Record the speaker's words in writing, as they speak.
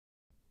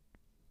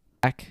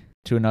back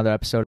to another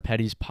episode of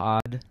Petty's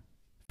Pod.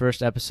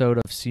 First episode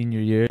of senior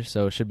year,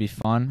 so it should be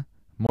fun.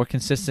 More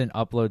consistent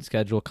upload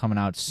schedule coming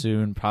out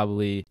soon,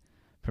 probably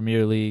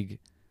Premier League,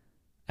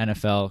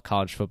 NFL,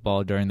 college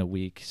football during the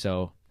week.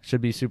 So it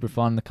should be super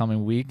fun the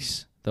coming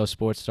weeks. Those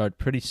sports start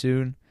pretty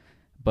soon.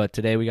 But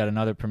today we got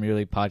another Premier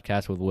League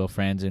podcast with Will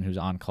Franzen, who's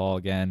on call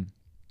again.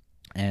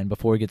 And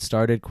before we get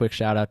started, quick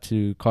shout out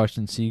to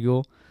Carson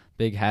Siegel.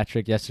 Big hat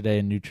trick yesterday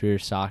in New Trier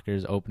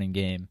Soccer's opening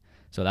game.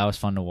 So that was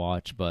fun to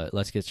watch. But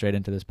let's get straight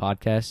into this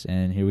podcast,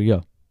 and here we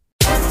go.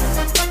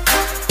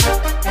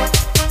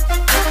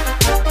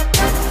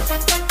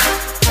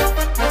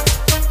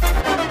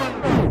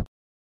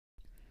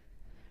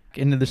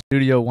 Into the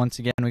studio once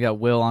again. We got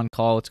Will on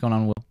call. What's going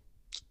on, Will?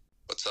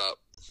 What's up?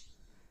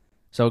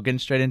 So getting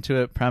straight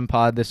into it, Prem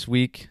Pod this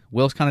week.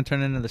 Will's kind of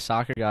turned into the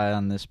soccer guy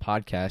on this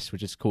podcast,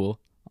 which is cool.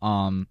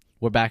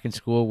 We're back in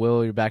school.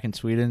 Will, you're back in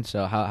Sweden.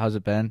 So how's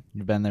it been?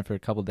 You've been there for a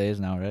couple days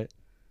now, right?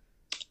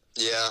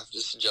 Yeah,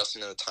 just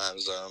adjusting to the time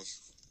zone.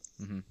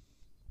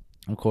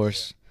 Mm-hmm. Of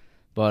course.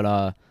 But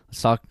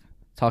let's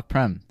talk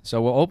Prem.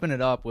 So we'll open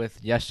it up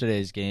with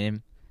yesterday's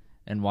game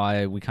and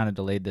why we kind of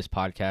delayed this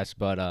podcast.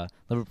 But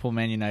Liverpool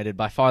Man United,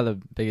 by far the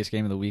biggest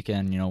game of the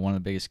weekend, one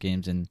of the biggest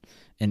games in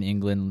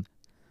England.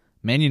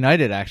 Man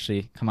United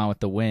actually come out with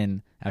the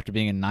win after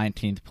being in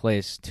 19th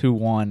place,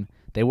 2-1.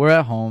 They were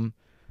at home.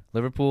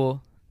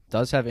 Liverpool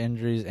does have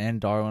injuries,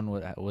 and Darwin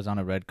was on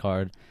a red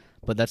card,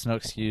 but that's no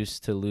excuse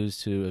to lose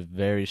to a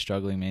very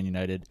struggling Man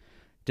United.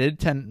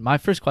 My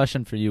first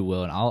question for you,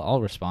 Will, and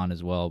I'll respond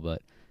as well,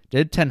 but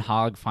did Ten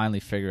Hag finally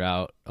figure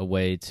out a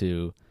way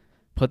to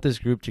put this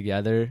group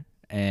together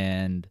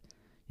and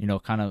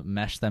kind of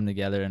mesh them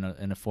together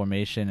in a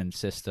formation and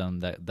system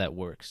that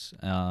works?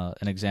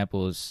 An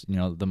example is,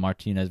 the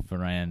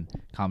Martinez-Varane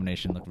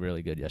combination looked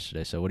really good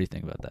yesterday. So what do you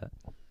think about that?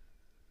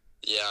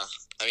 Yeah,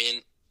 I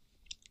mean,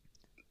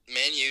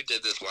 Man U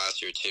did this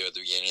last year too at the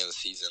beginning of the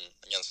season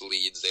against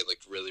Leeds. They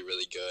looked really,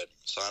 really good.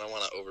 So I don't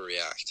want to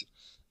overreact.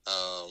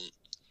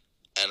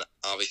 And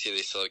obviously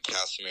they still had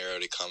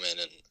Casemiro to come in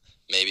and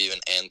maybe even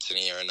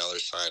Anthony or another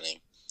signing.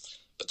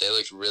 But they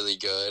looked really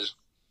good.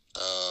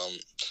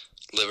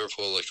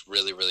 Liverpool looked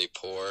really, really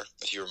poor.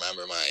 If you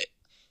remember my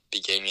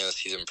beginning of the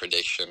season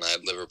prediction, I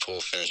had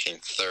Liverpool finishing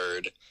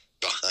third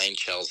behind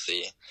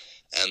Chelsea.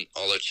 And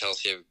although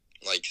Chelsea have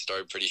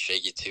started pretty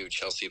shaky too,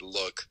 Chelsea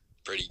look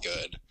pretty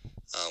good,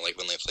 like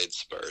when they played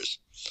Spurs.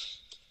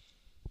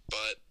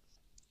 But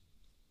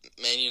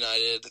Man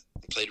United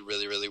played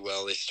really, really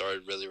well. They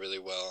started really, really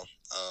well.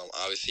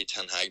 Obviously,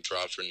 Ten Hag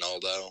dropped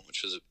Ronaldo,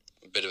 which was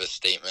a bit of a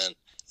statement.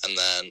 And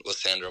then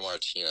Lisandro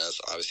Martinez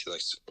obviously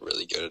looks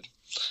really good.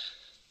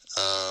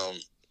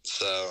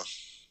 So,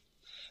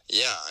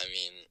 yeah, I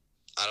mean,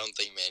 I don't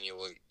think Man U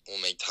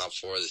will make top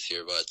four this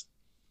year, but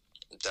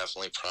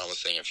definitely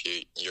promising if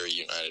you're a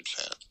United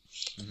fan.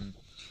 Mm-hmm.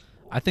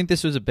 I think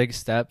this was a big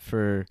step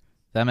for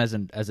them as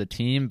a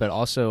team, but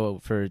also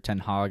for Ten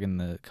Hag and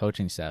the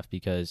coaching staff,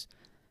 because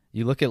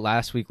you look at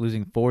last week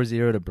losing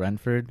 4-0 to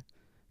Brentford,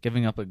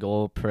 giving up a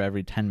goal per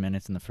every 10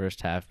 minutes in the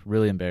first half,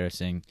 really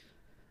embarrassing.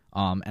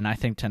 And I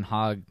think Ten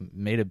Hag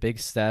made a big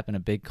step and a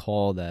big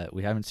call that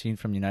we haven't seen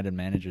from United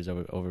managers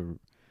over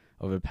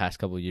the past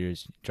couple of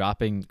years,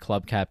 dropping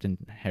club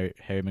captain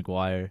Harry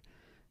Maguire,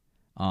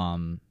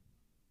 dropping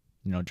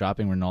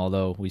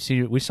Ronaldo.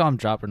 We saw him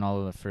drop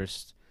Ronaldo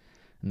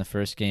in the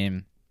first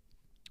game,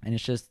 and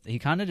it's just he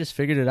kind of just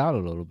figured it out a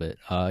little bit.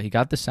 He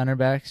got the center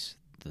backs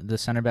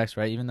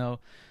right, even though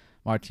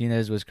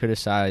Martinez was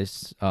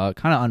criticized kind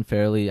of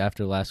unfairly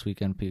after last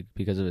weekend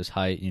because of his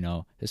height.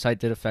 His height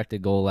did affect a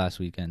goal last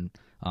weekend,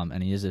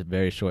 and he is a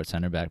very short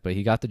center back. But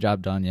he got the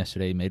job done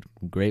yesterday. He made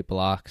great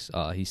blocks.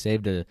 He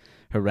saved a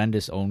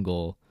horrendous own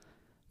goal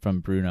from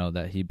Bruno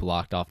that he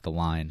blocked off the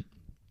line.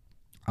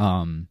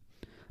 But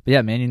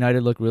yeah, Man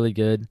United looked really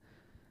good.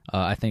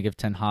 I think if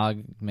Ten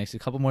Hag makes a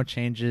couple more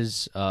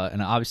changes,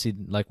 and obviously,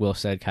 like Will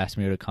said,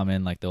 Casemiro to come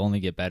in, they'll only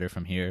get better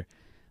from here.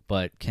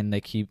 But can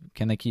they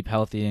keep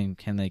healthy, and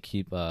can they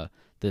keep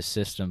this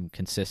system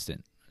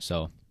consistent?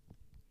 So,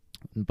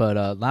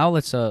 but now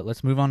let's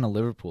move on to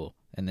Liverpool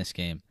in this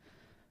game.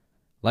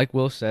 Like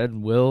Will said,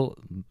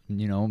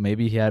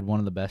 maybe he had one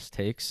of the best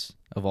takes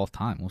of all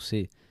time. We'll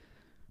see.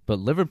 But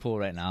Liverpool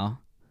right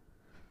now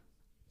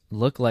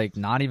look like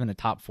not even a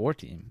top 4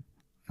 team,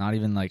 not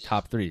even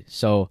top 3.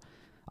 So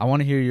I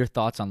want to hear your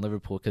thoughts on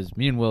Liverpool, because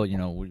me and Will,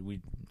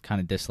 we kind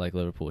of dislike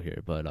Liverpool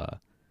here, but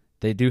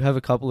they do have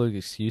a couple of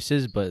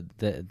excuses, but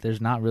there's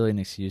not really an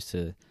excuse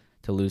to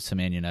lose to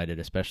Man United,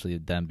 especially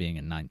them being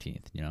in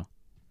 19th,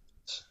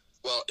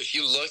 Well, if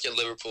you look at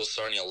Liverpool's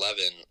starting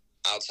 11,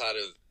 outside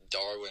of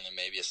Darwin and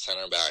maybe a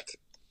center back,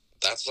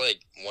 that's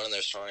one of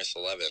their strongest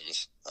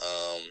 11s.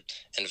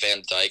 And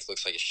Van Dijk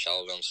looks like a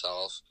shell of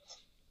himself.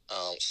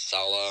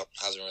 Salah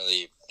hasn't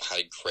really had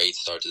a great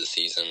start to the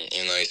season,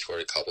 even though he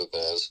scored a couple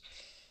goals.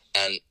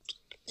 And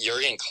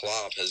Jurgen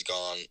Klopp has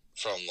gone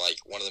from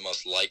one of the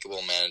most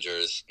likable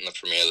managers in the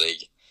Premier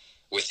League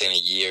within a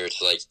year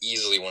to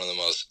easily one of the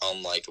most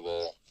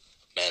unlikable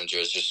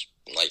managers, just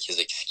like his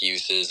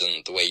excuses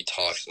and the way he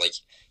talks. Like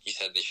he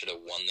said, they should have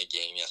won the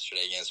game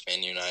yesterday against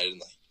Man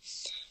United.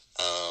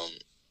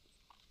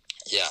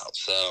 Yeah.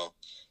 So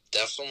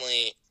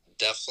definitely,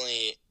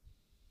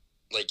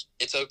 like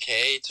it's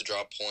okay to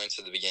drop points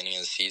at the beginning of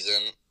the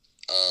season.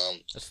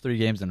 That's 3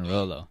 games in a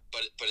row, though.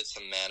 But it's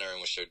the manner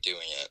in which they're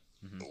doing it,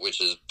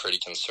 which is pretty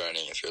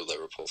concerning if you're a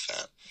Liverpool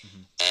fan.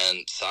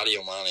 And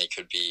Sadio Mane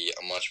could be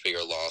a much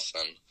bigger loss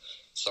than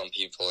some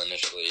people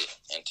initially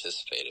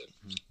anticipated.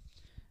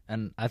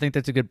 And I think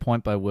that's a good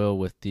point by Will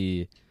with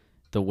the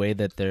way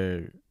that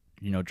they're,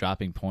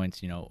 dropping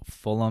points.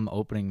 Fulham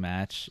opening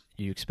match,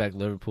 you expect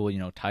Liverpool,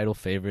 title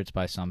favorites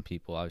by some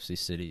people. Obviously,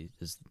 City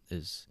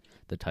is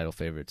the title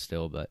favorite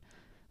still, but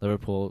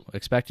Liverpool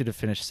expected to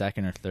finish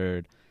second or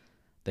third.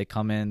 They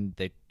come in,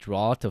 they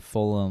draw to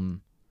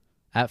Fulham.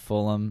 At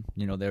Fulham,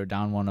 they were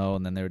down 1-0,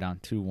 and then they were down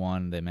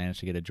 2-1. They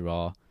managed to get a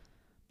draw.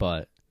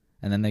 And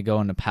then they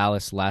go into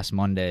Palace last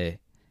Monday,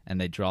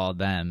 and they draw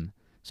them.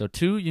 So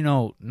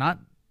 2, not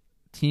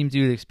teams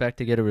you'd expect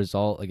to get a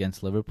result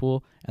against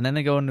Liverpool. And then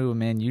they go into a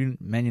Man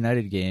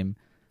United game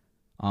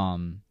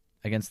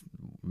against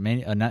a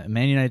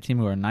Man United team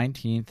who are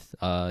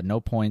 19th, no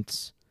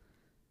points,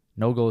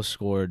 no goals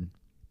scored.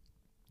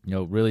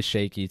 Really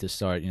shaky to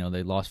start.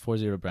 They lost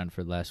 4-0 to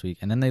Brentford last week,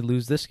 and then they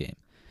lose this game.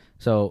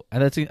 So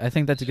I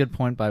think that's a good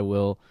point by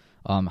Will.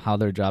 How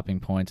they're dropping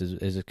points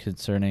is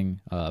concerning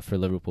for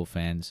Liverpool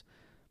fans.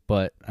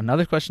 But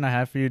another question I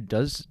have for you,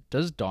 does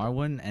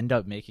Darwin end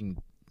up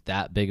making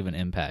that big of an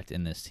impact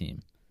in this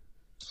team?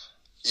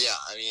 Yeah,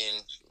 I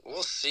mean,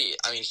 we'll see.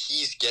 I mean,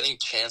 he's getting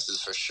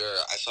chances for sure.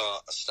 I saw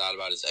a stat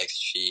about his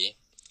XG.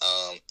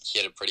 He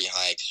had a pretty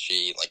high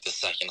XG, like the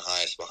second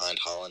highest behind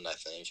Haaland, I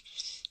think,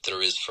 through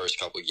his first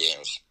couple of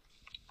games.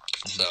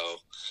 So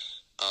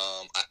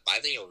I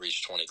think he'll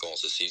reach 20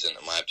 goals this season,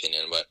 in my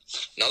opinion. But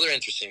another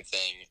interesting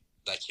thing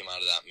that came out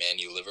of that Man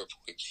U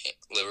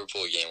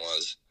Liverpool game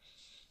was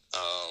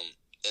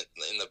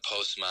in the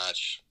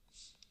post-match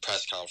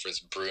press conference,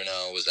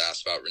 Bruno was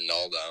asked about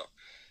Ronaldo,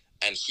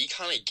 and he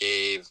kind of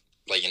gave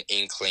like an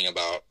inkling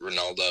about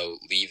Ronaldo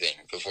leaving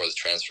before the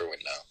transfer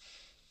window,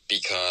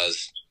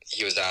 because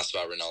he was asked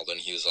about Ronaldo, and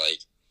he was like,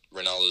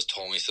 Ronaldo's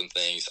told me some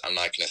things. I'm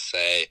not going to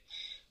say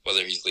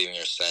whether he's leaving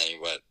or staying,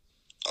 but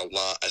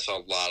I saw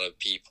a lot of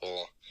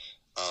people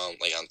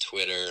like on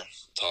Twitter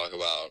talk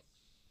about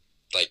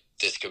like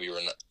this could be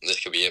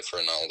it for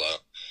Ronaldo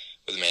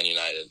with Man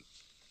United,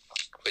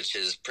 which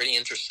is pretty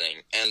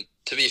interesting. And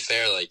to be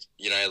fair, like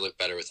United look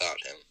better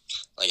without him.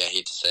 Like I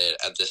hate to say it,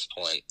 at this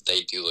point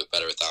they do look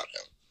better without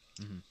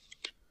him.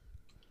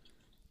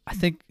 I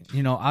think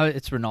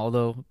it's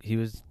Ronaldo. He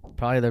was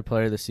probably their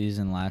player of the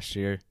season last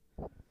year.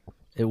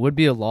 It would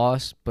be a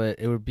loss, but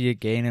it would be a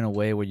gain in a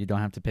way where you don't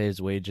have to pay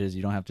his wages.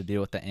 You don't have to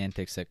deal with the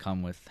antics that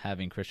come with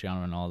having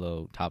Cristiano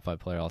Ronaldo, top 5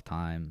 player all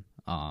time.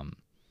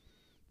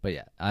 But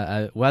yeah,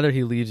 I whether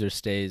he leaves or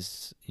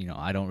stays,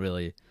 I don't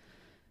really,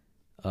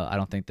 I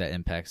don't think that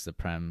impacts the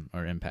Prem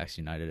or impacts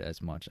United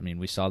as much. I mean,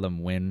 we saw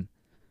them win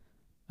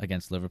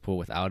against Liverpool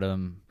without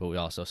him, but we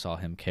also saw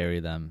him carry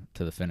them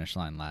to the finish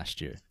line last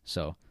year.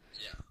 So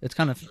yeah, it's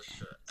kind of for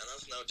sure. And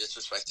that's no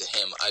disrespect to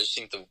him. I just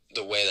think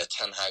the way that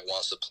Ten Hag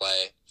wants to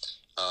play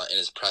in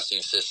his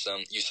pressing system,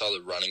 you saw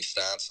the running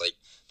stats. Like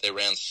they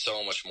ran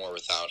so much more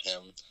without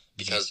him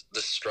because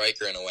the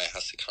striker in a way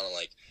has to kind of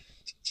like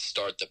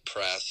start the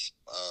press,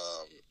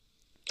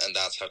 and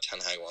that's how Ten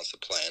Hag wants to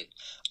play. And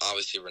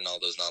obviously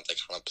Ronaldo's not that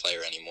kind of player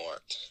anymore,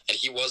 and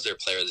he was their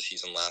player of the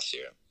season last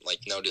year. Like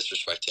no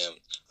disrespect to him,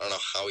 I don't know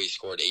how he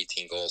scored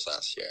 18 goals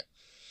last year,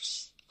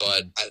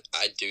 but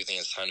I do think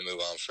it's time to move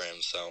on for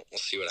him. So we'll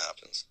see what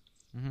happens.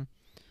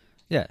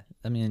 Yeah,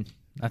 I mean,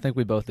 I think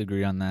we both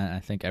agree on that. I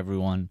think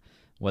everyone,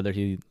 whether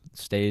he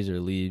stays or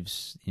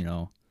leaves,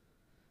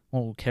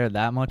 won't care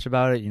that much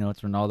about it.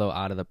 It's Ronaldo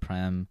out of the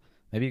Prem.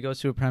 Maybe he goes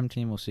to a Prem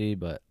team, we'll see,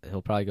 but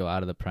he'll probably go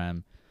out of the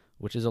Prem,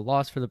 which is a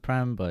loss for the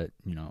Prem, but,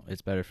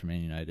 it's better for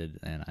Man United,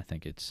 and I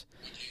think it's...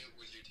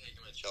 Would you take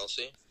him at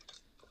Chelsea?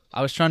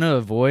 I was trying to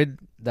avoid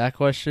that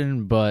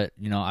question, but,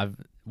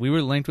 we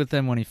were linked with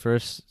him when he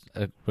first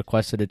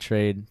requested a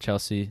trade,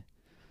 Chelsea.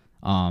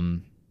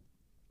 And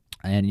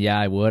yeah,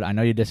 I would. I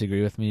know you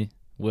disagree with me,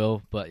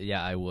 Will, but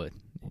yeah, I would.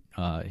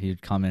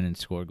 He'd come in and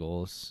score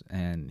goals,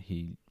 and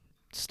he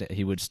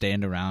would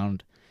stand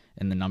around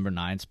in the number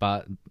 9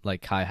 spot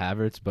like Kai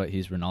Havertz, but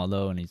he's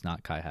Ronaldo and he's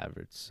not Kai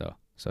Havertz. So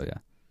yeah.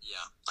 Yeah,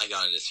 I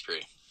gotta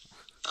disagree.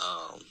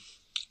 I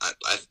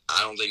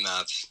don't think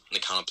that's the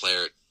kind of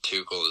player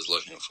Tuchel is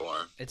looking for.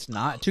 It's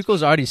not.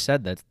 Tuchel's already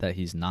said that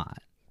he's not.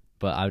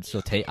 But I would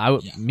still take.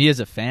 Me as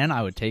a fan,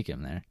 I would take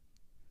him there.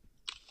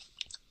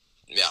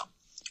 Yeah.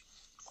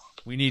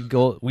 We need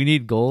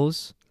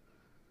goals.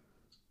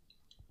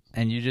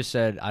 And you just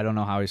said I don't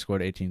know how he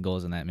scored 18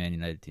 goals in that Man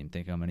United team.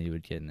 Think how many he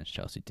would get in this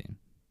Chelsea team.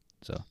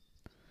 So.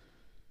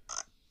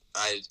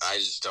 I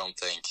just don't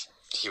think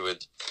he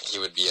would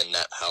be a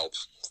net help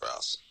for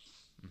us.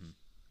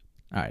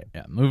 Mm-hmm. All right,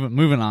 yeah.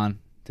 Moving on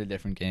to a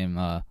different game.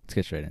 Let's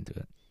get straight into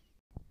it.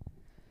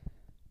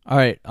 All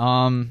right.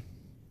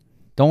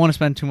 don't want to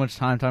spend too much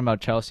time talking about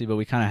Chelsea, but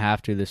we kind of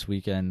have to this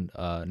weekend.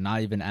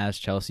 Not even as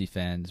Chelsea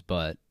fans,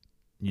 but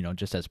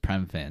just as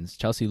Prem fans.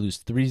 Chelsea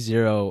lose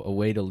 3-0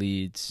 away to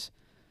Leeds.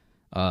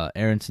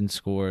 Aronson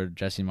scored.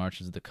 Jesse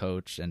Marsch is the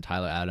coach, and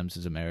Tyler Adams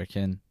is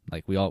American.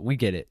 Like we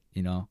get it,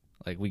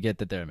 Like we get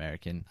that they're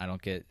American. I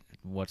don't get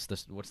what's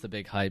the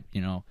big hype,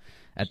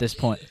 At this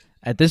point,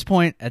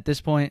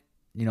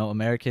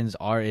 Americans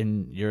are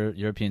in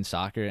European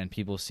soccer, and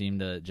people seem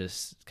to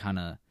just kind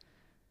of,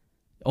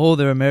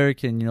 they're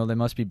American, they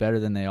must be better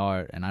than they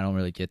are, and I don't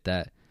really get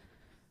that.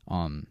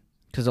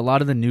 Because a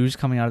lot of the news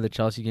coming out of the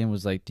Chelsea game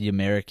was like the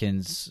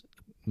Americans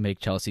make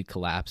Chelsea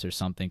collapse or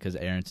something because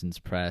Aronson's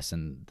press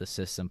and the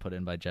system put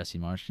in by Jesse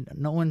Marsch.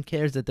 No one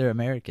cares that they're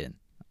American.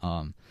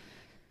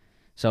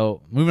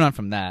 So moving on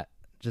from that,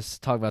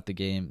 just talk about the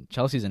game.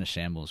 Chelsea's in a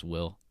shambles,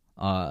 Will.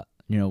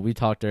 We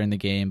talked during the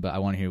game, but I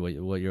want to hear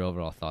what your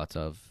overall thoughts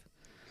of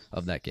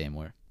that game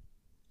were.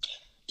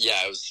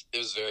 Yeah, it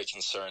was very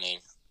concerning.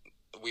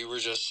 We were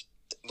just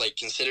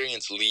considering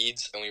it's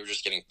Leeds, and we were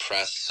just getting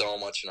pressed so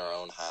much in our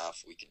own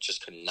half. We could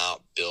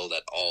not build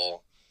at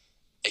all.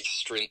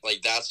 Extreme,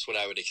 that's what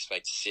I would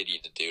expect City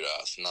to do to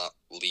us, not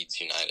Leeds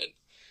United.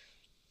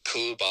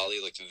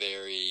 Koulibaly looked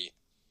very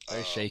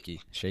shaky.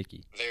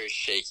 Very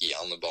shaky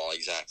on the ball,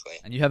 exactly.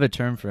 And you have a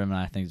term for him, and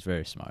I think it's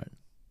very smart.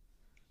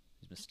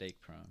 He's mistake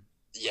prone.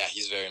 Yeah,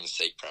 he's very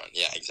mistake prone.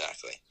 Yeah,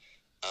 exactly.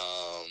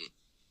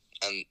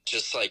 And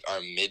just our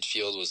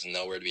midfield was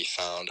nowhere to be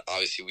found.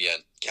 Obviously, we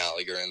had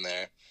Gallagher in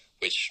there,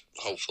 which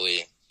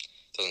hopefully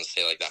doesn't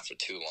stay like that for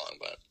too long.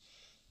 But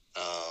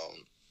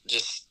it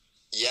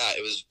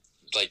was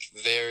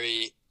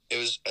it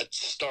was a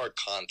stark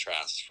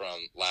contrast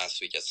from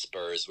last week at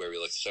Spurs, where we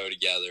looked so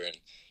together and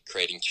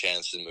creating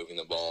chances and moving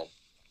the ball.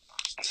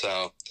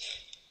 So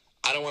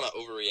I don't want to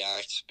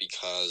overreact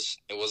because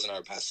it wasn't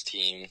our best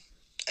team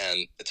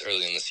and it's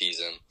early in the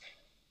season.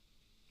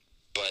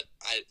 But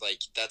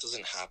that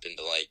doesn't happen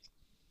to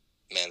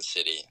Man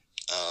City.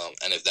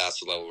 And if that's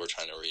the level we're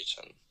trying to reach,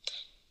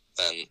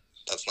 then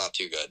that's not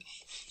too good.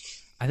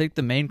 I think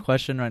the main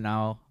question right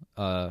now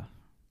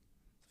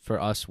for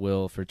us,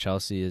 Will, for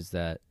Chelsea, is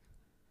that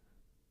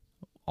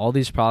all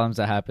these problems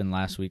that happened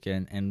last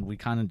weekend, and we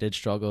kind of did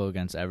struggle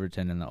against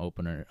Everton in the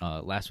opener.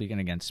 Last weekend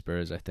against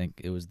Spurs, I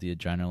think it was the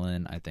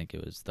adrenaline. I think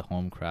it was the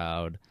home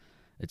crowd.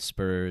 It's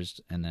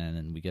Spurs, and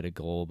then we get a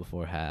goal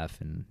before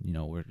half, and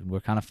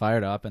we're kind of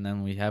fired up, and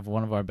then we have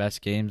one of our best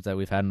games that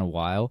we've had in a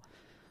while.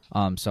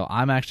 So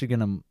I'm actually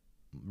gonna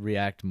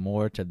react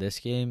more to this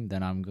game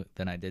than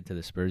I did to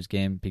the Spurs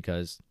game,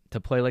 because to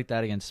play like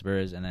that against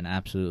Spurs and then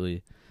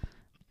absolutely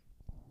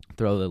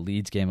throw the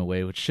Leeds game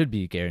away, which should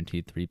be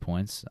guaranteed 3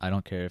 points. I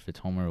don't care if it's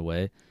home or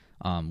away.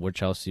 We're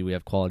Chelsea. We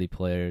have quality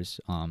players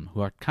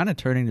who are kind of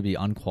turning to be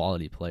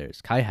unquality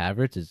players. Kai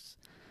Havertz is.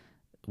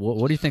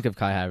 What do you think of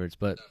Kai Havertz?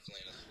 But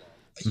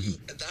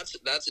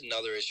that's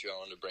another issue I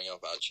wanted to bring up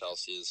about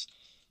Chelsea is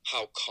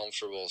how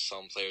comfortable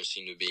some players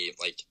seem to be.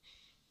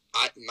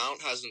 Mount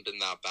hasn't been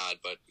that bad,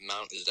 but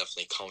Mount is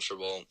definitely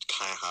comfortable.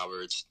 Kai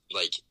Havertz,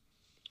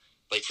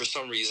 for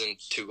some reason,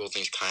 Tuchel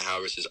thinks Kai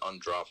Havertz is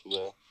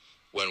undroppable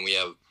when we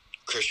have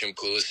Christian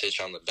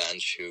Pulisic on the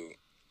bench, who,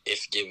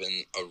 if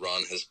given a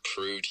run, has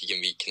proved he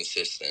can be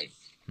consistent.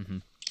 Mm-hmm.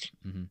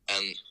 Mm-hmm.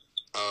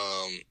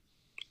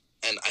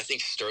 And I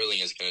think Sterling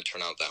is going to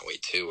turn out that way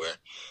too, where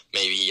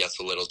maybe he gets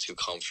a little too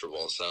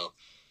comfortable. So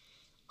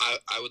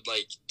I would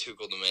like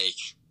Tuchel to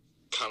make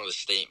kind of a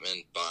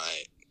statement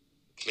by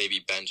maybe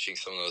benching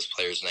some of those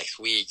players next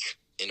week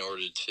in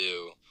order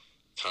to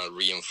kind of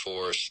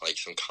reinforce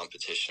some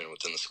competition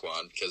within the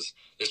squad, because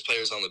there's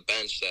players on the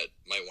bench that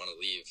might want to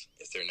leave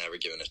if they're never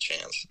given a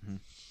chance.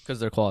 Because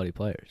they're quality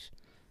players.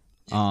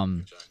 Yeah,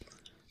 exactly.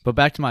 But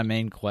back to my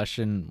main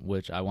question,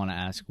 which I want to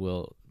ask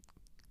Will.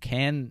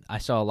 I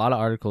saw a lot of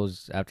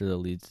articles after the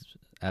Leeds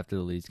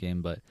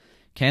game, but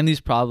can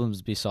these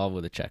problems be solved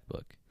with a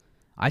checkbook?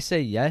 I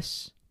say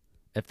yes,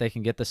 if they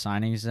can get the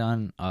signings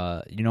done.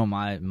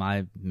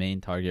 My main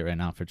target right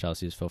now for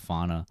Chelsea is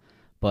Fofana,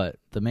 but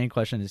the main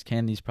question is,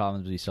 can these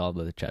problems be solved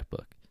with a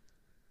checkbook?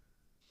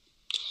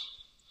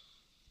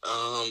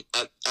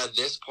 At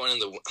this point in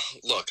the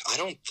look, I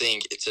don't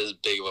think it's as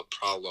big of a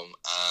problem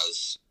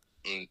as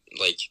a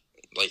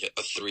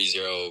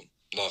 3-0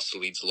 loss to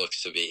Leeds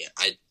looks to be.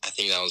 I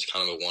think that was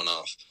kind of a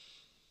one-off.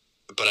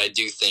 But I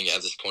do think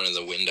at this point in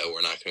the window,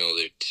 we're not going to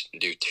be able to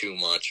do too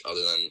much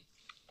other than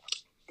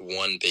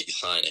one big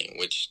signing,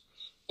 which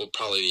will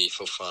probably be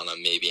Fofana,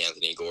 maybe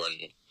Anthony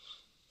Gordon,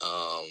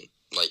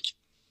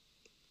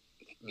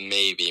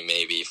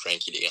 maybe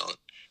Frankie de Jong.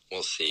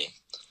 We'll see.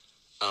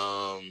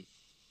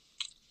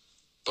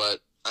 But,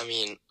 I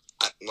mean,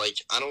 I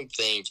don't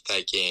think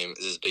that game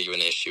is as big of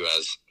an issue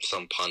as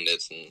some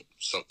pundits and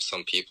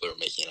some people are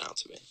making it out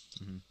to be.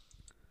 Mm-hmm.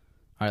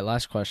 All right,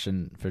 last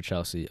question for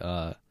Chelsea.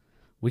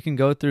 We can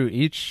go through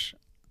each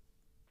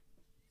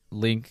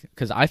link,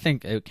 because I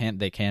think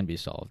they can be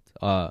solved.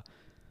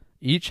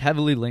 Each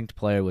heavily linked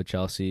player with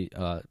Chelsea,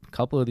 a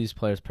couple of these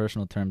players'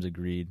 personal terms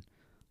agreed.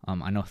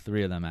 I know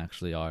 3 of them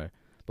actually are.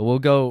 But we'll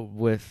go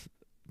with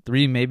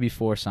 3, maybe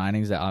 4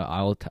 signings that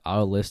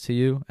I'll list to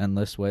you and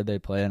list where they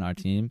play in our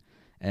team,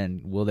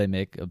 and will they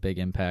make a big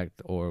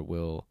impact or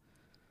will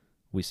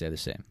we stay the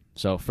same?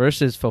 So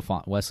first is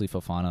Wesley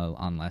Fofana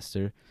on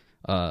Leicester.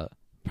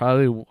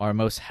 Probably our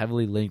most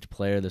heavily linked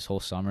player this whole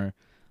summer.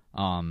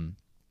 For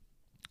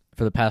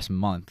the past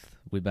month,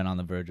 we've been on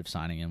the verge of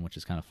signing him, which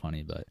is kind of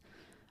funny, but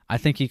I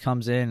think he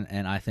comes in,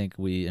 and I think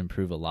we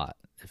improve a lot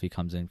if he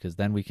comes in, because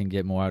then we can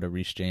get more out of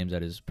Reece James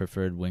at his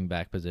preferred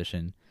wing-back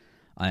position,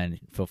 and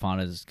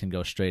Fofana can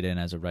go straight in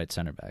as a right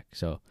center back.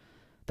 So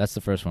that's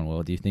the first one,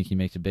 Will. Do you think he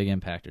makes a big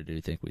impact, or do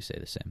you think we stay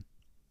the same?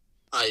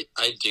 I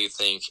do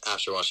think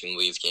after watching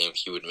Leeds game,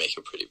 he would make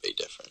a pretty big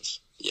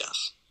difference.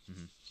 Yes.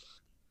 Mm-hmm.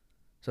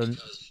 So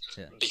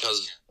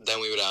because then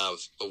we would have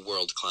a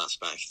world-class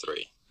back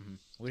 3. Mm-hmm.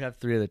 We'd have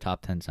 3 of the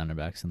top 10 center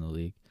backs in the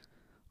league.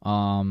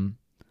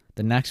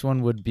 The next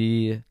one would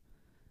be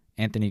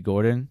Anthony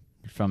Gordon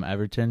from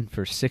Everton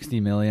for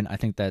 $60 million. I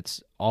think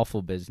that's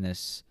awful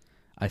business.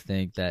 I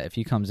think that if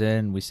he comes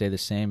in, we stay the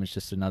same. It's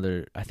just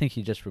another. I think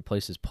he just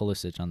replaces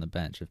Pulisic on the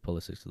bench if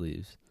Pulisic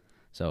leaves.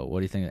 So, what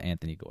do you think of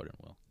Anthony Gordon,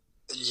 Will?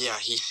 Yeah,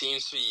 he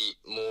seems to be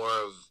more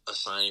of a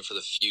signing for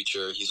the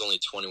future. He's only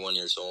 21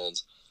 years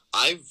old.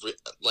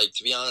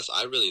 To be honest,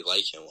 I really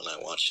like him when I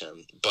watch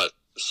him, but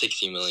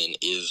 $60 million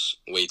is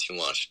way too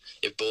much.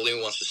 If Bully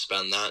wants to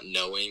spend that,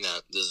 knowing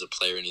that this is a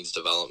player who needs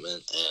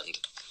development and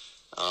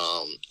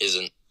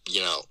isn't,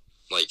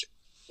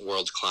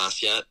 world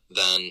class yet,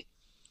 then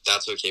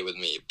that's okay with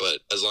me. But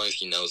as long as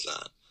he knows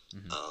that,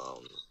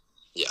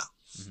 yeah,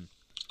 he's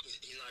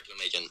not going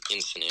to make an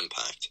instant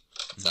impact.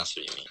 If that's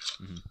what you mean.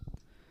 Mm-hmm.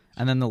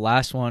 And then the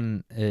last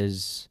one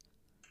is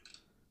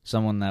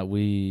someone that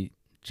we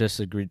just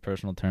agreed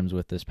personal terms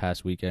with this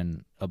past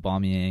weekend.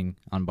 Aubameyang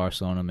on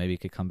Barcelona maybe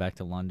could come back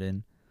to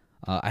London.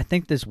 I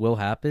think this will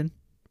happen,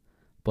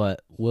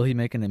 but will he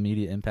make an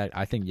immediate impact?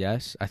 I think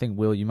yes. I think,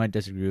 Will, you might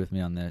disagree with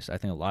me on this. I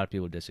think a lot of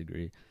people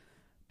disagree.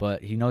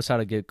 But he knows how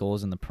to get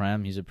goals in the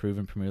Prem. He's a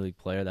proven Premier League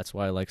player. That's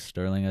why I like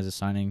Sterling as a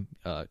signing,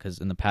 because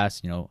in the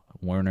past,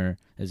 Werner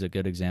is a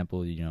good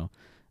example.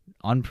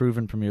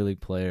 Unproven Premier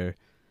League player.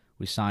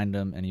 We signed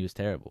him, and he was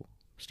terrible.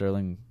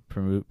 Sterling,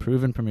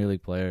 proven Premier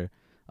League player,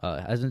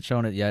 hasn't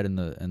shown it yet in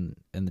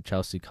the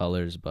Chelsea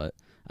colors, but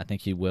I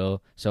think he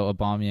will. So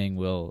Aubameyang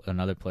will,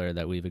 another player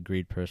that we've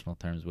agreed personal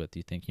terms with. Do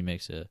you think he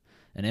makes an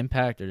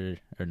impact or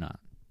not?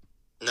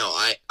 No,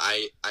 I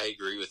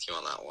agree with you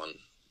on that one.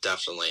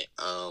 Definitely.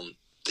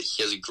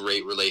 He has a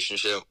great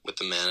relationship with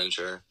the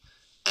manager,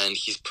 and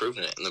he's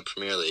proven it in the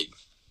Premier League.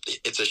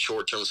 It's a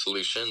short-term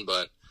solution,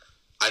 but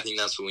I think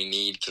that's what we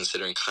need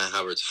considering Kai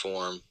Havertz's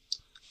form.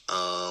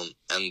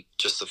 And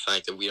just the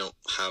fact that we don't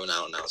have an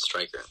out-and-out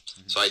striker.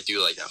 Mm-hmm. So I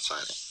do like that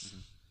signing. Mm-hmm.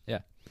 Yeah.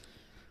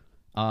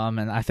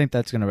 And I think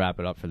that's going to wrap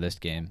it up for this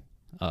game.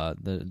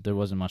 There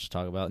wasn't much to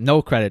talk about.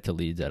 No credit to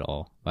Leeds at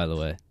all, by the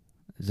way.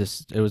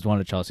 It was one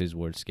of Chelsea's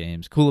worst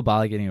games.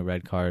 Koulibaly getting a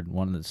red card,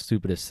 one of the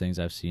stupidest things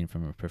I've seen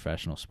from a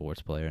professional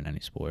sports player in any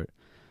sport.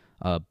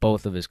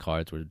 Both of his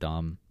cards were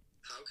dumb.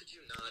 How could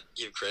you not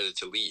give credit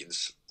to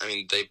Leeds? I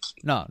mean, they...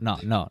 No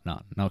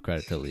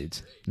credit to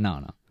Leeds.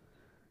 No.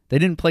 They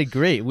didn't play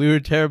great. We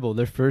were terrible.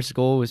 Their first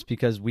goal was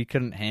because we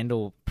couldn't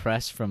handle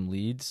press from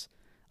Leeds.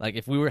 Like,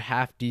 if we were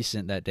half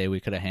decent that day,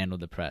 we could have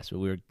handled the press, but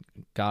we were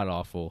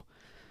god-awful.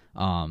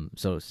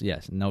 So,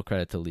 yes, no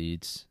credit to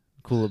Leeds.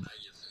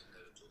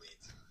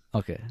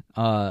 Okay.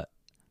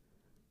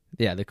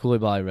 Yeah, the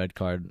Koulibaly red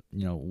card,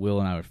 Will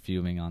and I were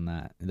fuming on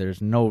that.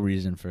 There's no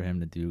reason for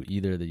him to do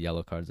either of the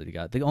yellow cards that he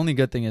got. The only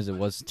good thing is it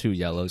was 2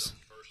 yellows.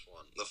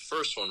 The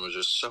first one was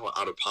just so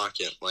out of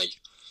pocket. Like,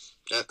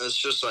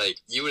 it's just like,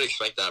 you would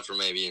expect that for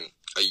maybe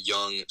a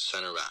young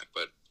center back,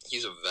 but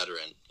he's a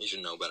veteran. He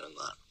should know better than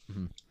that.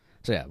 Mm-hmm.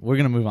 So, yeah, we're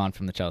going to move on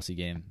from the Chelsea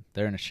game.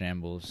 They're in a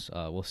shambles.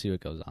 We'll see what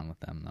goes on with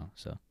them, though.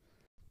 So,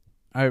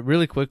 all right,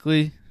 really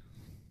quickly,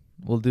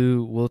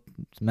 we'll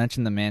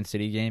mention the Man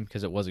City game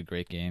because it was a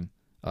great game.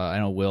 I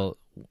know, Will,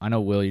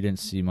 you didn't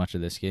see much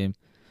of this game,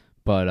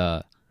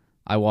 but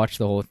I watched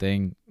the whole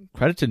thing.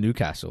 Credit to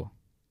Newcastle.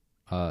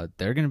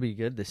 They're going to be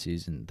good this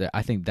season.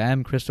 I think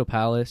them, Crystal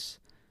Palace,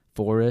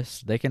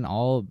 Forest, they can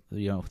all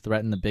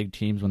threaten the big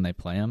teams when they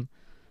play them.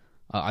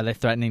 Are they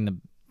threatening the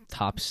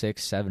top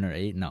 6, 7, or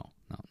 8? No.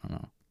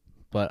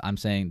 But I'm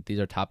saying these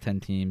are top 10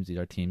 teams. These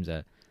are teams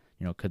that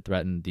could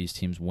threaten these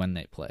teams when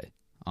they play.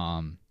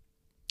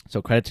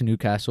 So credit to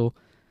Newcastle.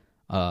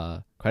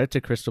 Credit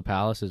to Crystal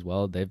Palace as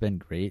well. They've been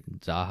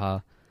great.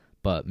 Zaha.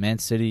 But Man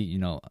City,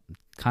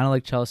 kind of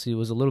like Chelsea,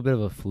 was a little bit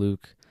of a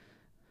fluke.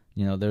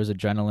 There was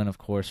adrenaline, of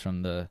course,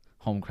 from the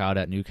home crowd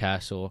at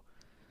Newcastle.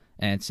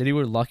 And City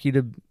were lucky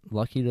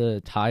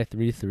to tie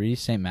 3-3.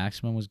 St.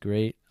 Maximin was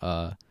great.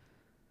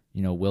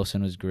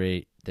 Wilson was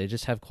great. They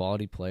just have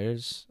quality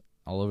players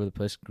all over the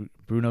place.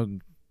 Bruno,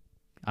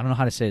 I don't know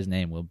how to say his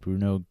name.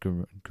 Bruno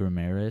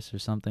Guimaraes or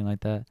something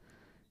like that.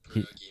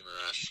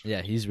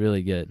 Yeah, he's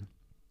really good.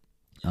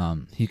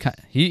 He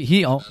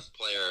best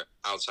player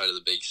outside of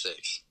the Big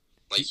Six.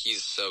 Like,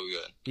 he's so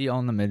good. He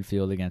owned the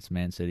midfield against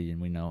Man City,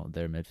 and we know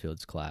their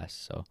midfield's class.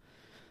 So,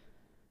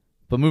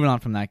 but moving on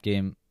from that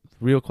game,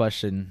 real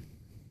question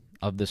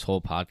of this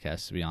whole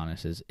podcast, to be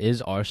honest,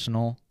 is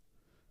Arsenal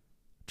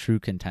true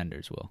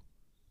contenders, Will?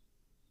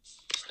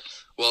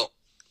 Well,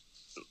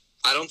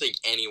 I don't think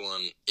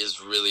anyone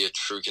is really a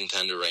true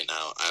contender right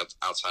now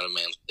outside of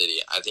Man City.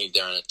 I think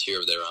they're on a tier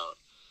of their own.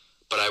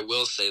 But I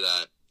will say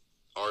that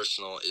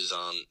Arsenal is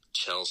on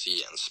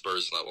Chelsea and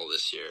Spurs level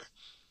this year,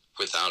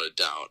 without a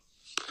doubt.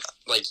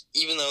 Like,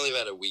 even though they've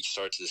had a weak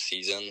start to the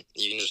season,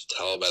 you can just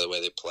tell by the way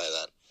they play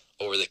that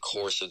over the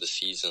course of the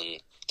season,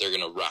 they're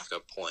going to rack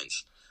up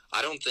points.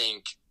 I don't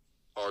think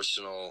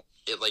Arsenal,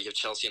 if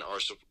Chelsea and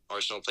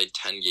Arsenal played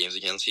 10 games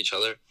against each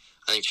other,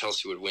 I think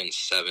Chelsea would win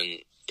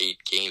 7-8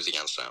 games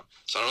against them.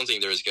 So I don't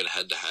think they're as good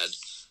head-to-head.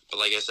 But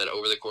like I said,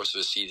 over the course of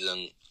the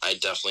season, I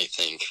definitely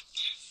think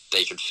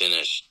they could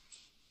finish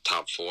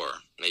top 4,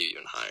 maybe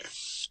even higher.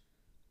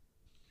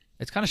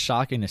 It's kind of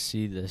shocking to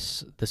see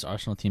this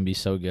Arsenal team be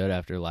so good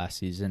after last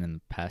season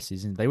and past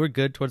season. They were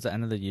good towards the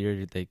end of the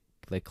year.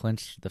 They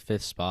clinched the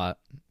 5th spot.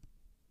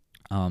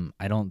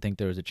 I don't think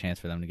there was a chance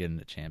for them to get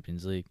into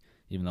Champions League,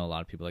 even though a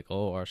lot of people are like,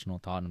 oh, Arsenal,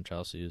 Tottenham,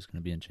 Chelsea is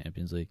going to be in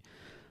Champions League.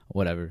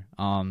 Whatever.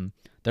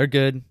 They're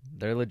good.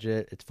 They're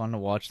legit. It's fun to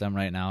watch them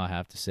right now, I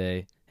have to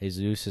say.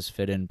 Jesus has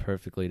fit in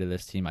perfectly to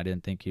this team. I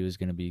didn't think he was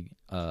going to be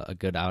a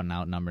good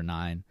out-and-out number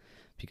 9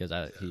 because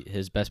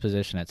his best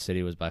position at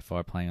City was by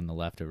far playing on the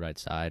left or right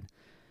side.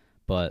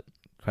 But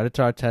credit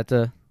to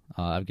Arteta.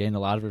 I've gained a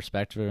lot of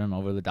respect for him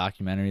over the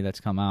documentary that's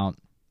come out.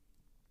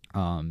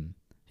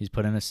 He's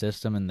put in a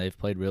system, and they've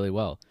played really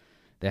well.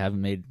 They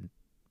haven't made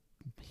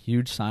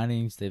huge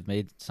signings. They've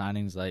made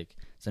signings like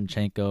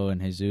Zinchenko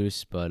and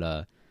Jesus,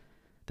 but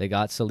they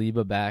got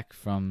Saliba back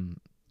from,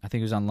 I think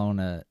he was on loan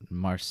at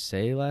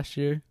Marseille last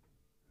year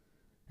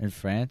in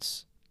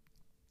France.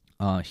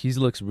 He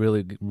looks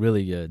really,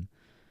 really good.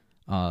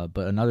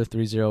 But another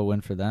 3-0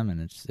 win for them,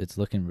 and it's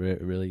looking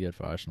really good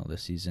for Arsenal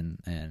this season.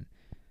 And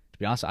to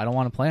be honest, I don't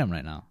want to play them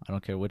right now. I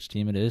don't care which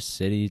team it is,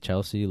 City,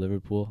 Chelsea,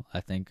 Liverpool.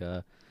 I think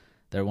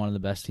they're one of the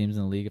best teams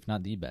in the league, if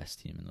not the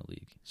best team in the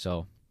league.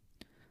 So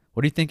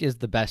what do you think is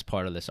the best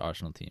part of this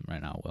Arsenal team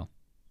right now, Will?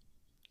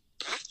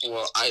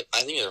 Well, I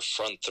think their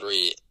front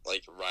 3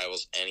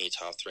 rivals any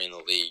top 3 in the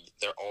league.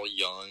 They're all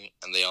young,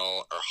 and they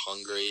all are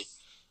hungry.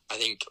 I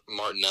think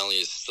Martinelli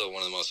is still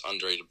one of the most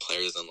underrated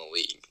players in the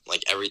league.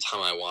 Every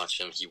time I watch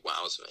him, he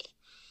wows me.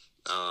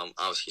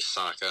 Obviously,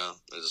 Saka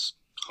is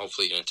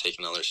hopefully going to take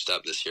another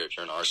step this year if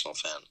you're an Arsenal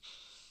fan.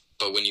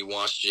 But when you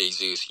watch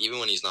Jesus, even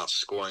when he's not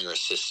scoring or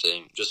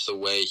assisting, just the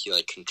way he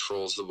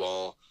controls the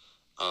ball,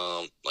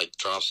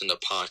 drops into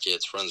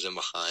pockets, runs in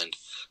behind,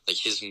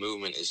 his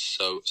movement is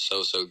so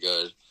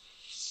good.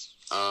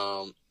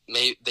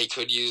 They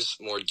could use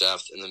more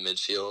depth in the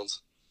midfield.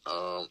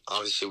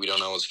 Obviously, we don't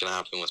know what's going to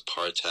happen with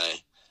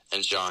Partey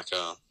and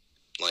Xhaka.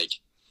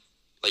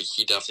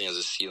 He definitely has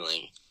a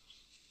ceiling.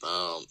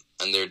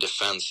 And their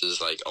defense is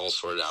all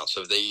sorted out.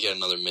 So if they get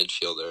another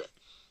midfielder,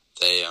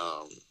 they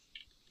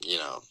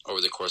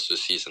over the course of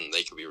the season,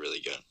 they could be really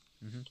good.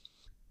 Mm-hmm.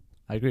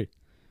 I agree.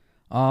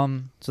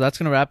 So that's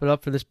going to wrap it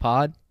up for this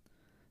pod.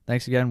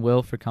 Thanks again,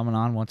 Will, for coming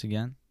on once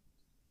again.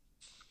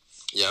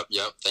 Yep.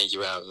 Thank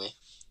you for having me.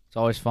 It's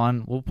always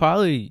fun. We'll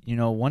probably,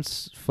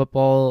 once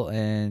football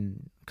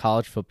and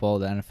college football,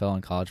 the NFL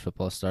and college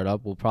football start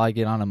up, we'll probably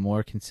get on a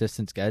more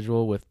consistent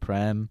schedule with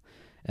Prem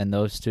and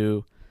those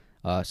two.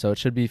 So it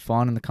should be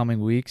fun in the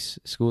coming weeks.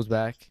 School's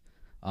back.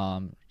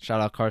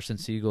 Shout out Carson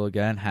Siegel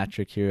again.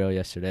 Hat-trick hero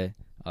yesterday.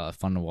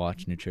 Fun to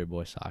watch. New Cheer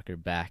Boy Soccer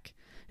back.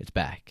 It's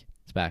back.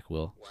 It's back,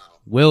 Will.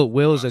 Wow.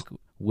 Will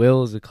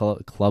is a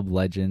club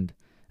legend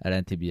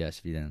at NTBS,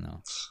 if you didn't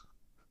know.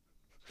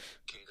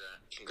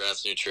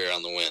 Congrats, New Cheer,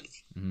 on the win.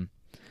 Mm-hmm.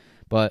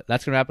 But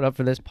that's going to wrap it up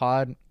for this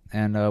pod,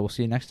 and we'll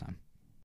see you next time.